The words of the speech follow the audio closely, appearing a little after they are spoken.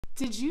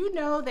Did you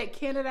know that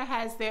Canada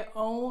has their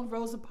own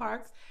Rosa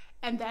Parks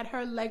and that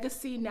her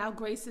legacy now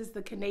graces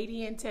the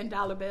Canadian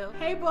 $10 bill?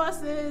 Hey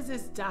bosses,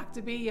 it's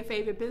Dr. B, your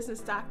favorite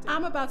business doctor.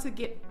 I'm about to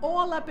get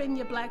all up in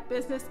your black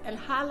business and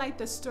highlight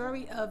the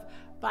story of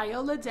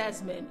Viola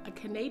Desmond, a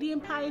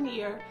Canadian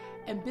pioneer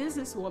and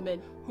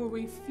businesswoman who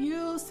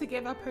refused to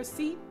give up her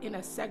seat in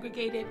a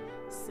segregated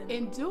cinema.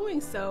 In doing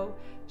so,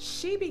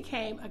 she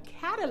became a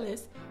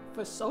catalyst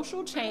for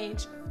social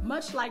change,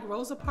 much like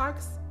Rosa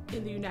Parks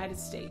in the United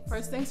States.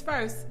 First things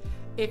first,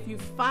 if you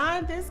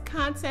find this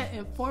content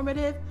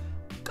informative,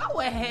 go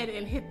ahead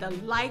and hit the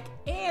like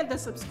and the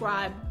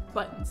subscribe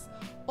buttons.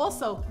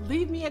 Also,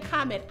 leave me a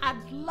comment.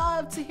 I'd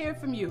love to hear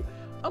from you.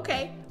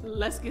 Okay,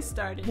 let's get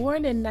started.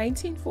 Born in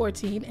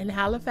 1914 in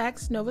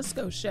Halifax, Nova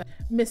Scotia,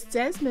 Miss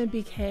Desmond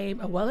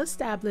became a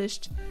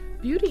well-established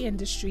beauty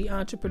industry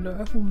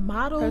entrepreneur who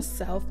modeled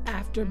herself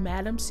after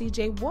Madam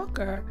C.J.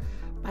 Walker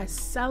by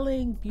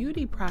selling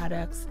beauty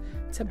products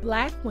to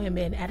Black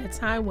women at a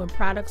time when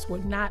products were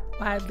not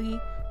widely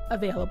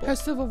available. Her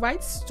civil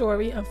rights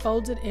story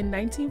unfolded in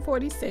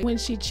 1946 when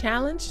she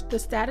challenged the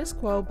status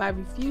quo by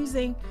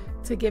refusing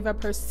to give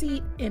up her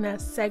seat in a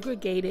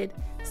segregated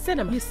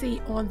cinema. You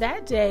see, on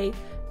that day,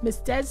 Miss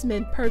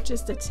Desmond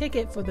purchased a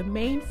ticket for the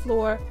main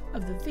floor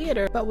of the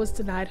theater but was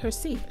denied her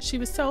seat. She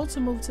was told to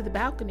move to the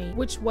balcony,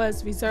 which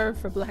was reserved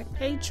for Black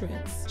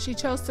patrons. She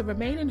chose to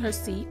remain in her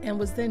seat and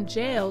was then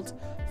jailed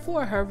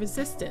for her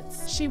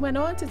resistance. She went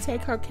on to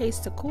take her case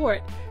to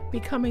court,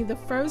 becoming the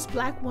first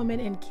Black woman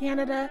in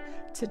Canada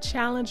to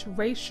challenge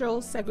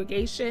racial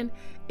segregation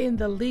in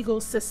the legal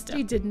system.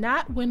 She did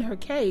not win her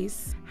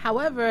case.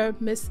 However,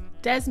 Miss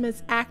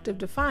Desmond's act of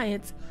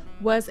defiance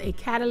was a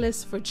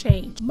catalyst for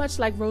change, much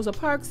like Rosa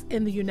Parks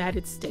in the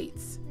United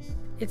States.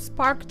 It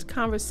sparked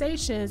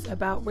conversations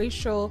about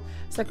racial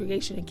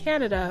segregation in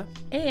Canada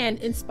and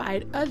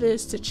inspired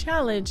others to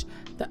challenge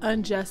the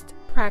unjust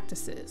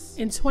practices.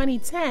 In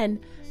 2010,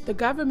 the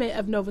government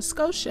of Nova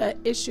Scotia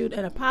issued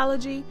an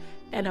apology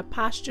and a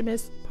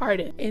posthumous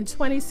pardon. In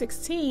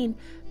 2016,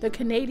 the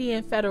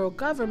Canadian federal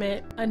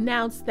government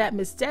announced that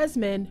Miss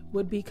Desmond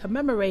would be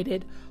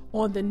commemorated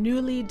on the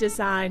newly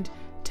designed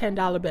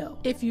 $10 bill.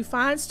 If you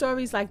find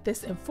stories like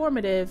this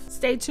informative,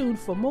 stay tuned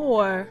for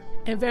more.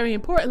 And very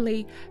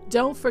importantly,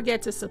 don't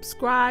forget to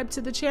subscribe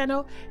to the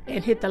channel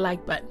and hit the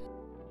like button.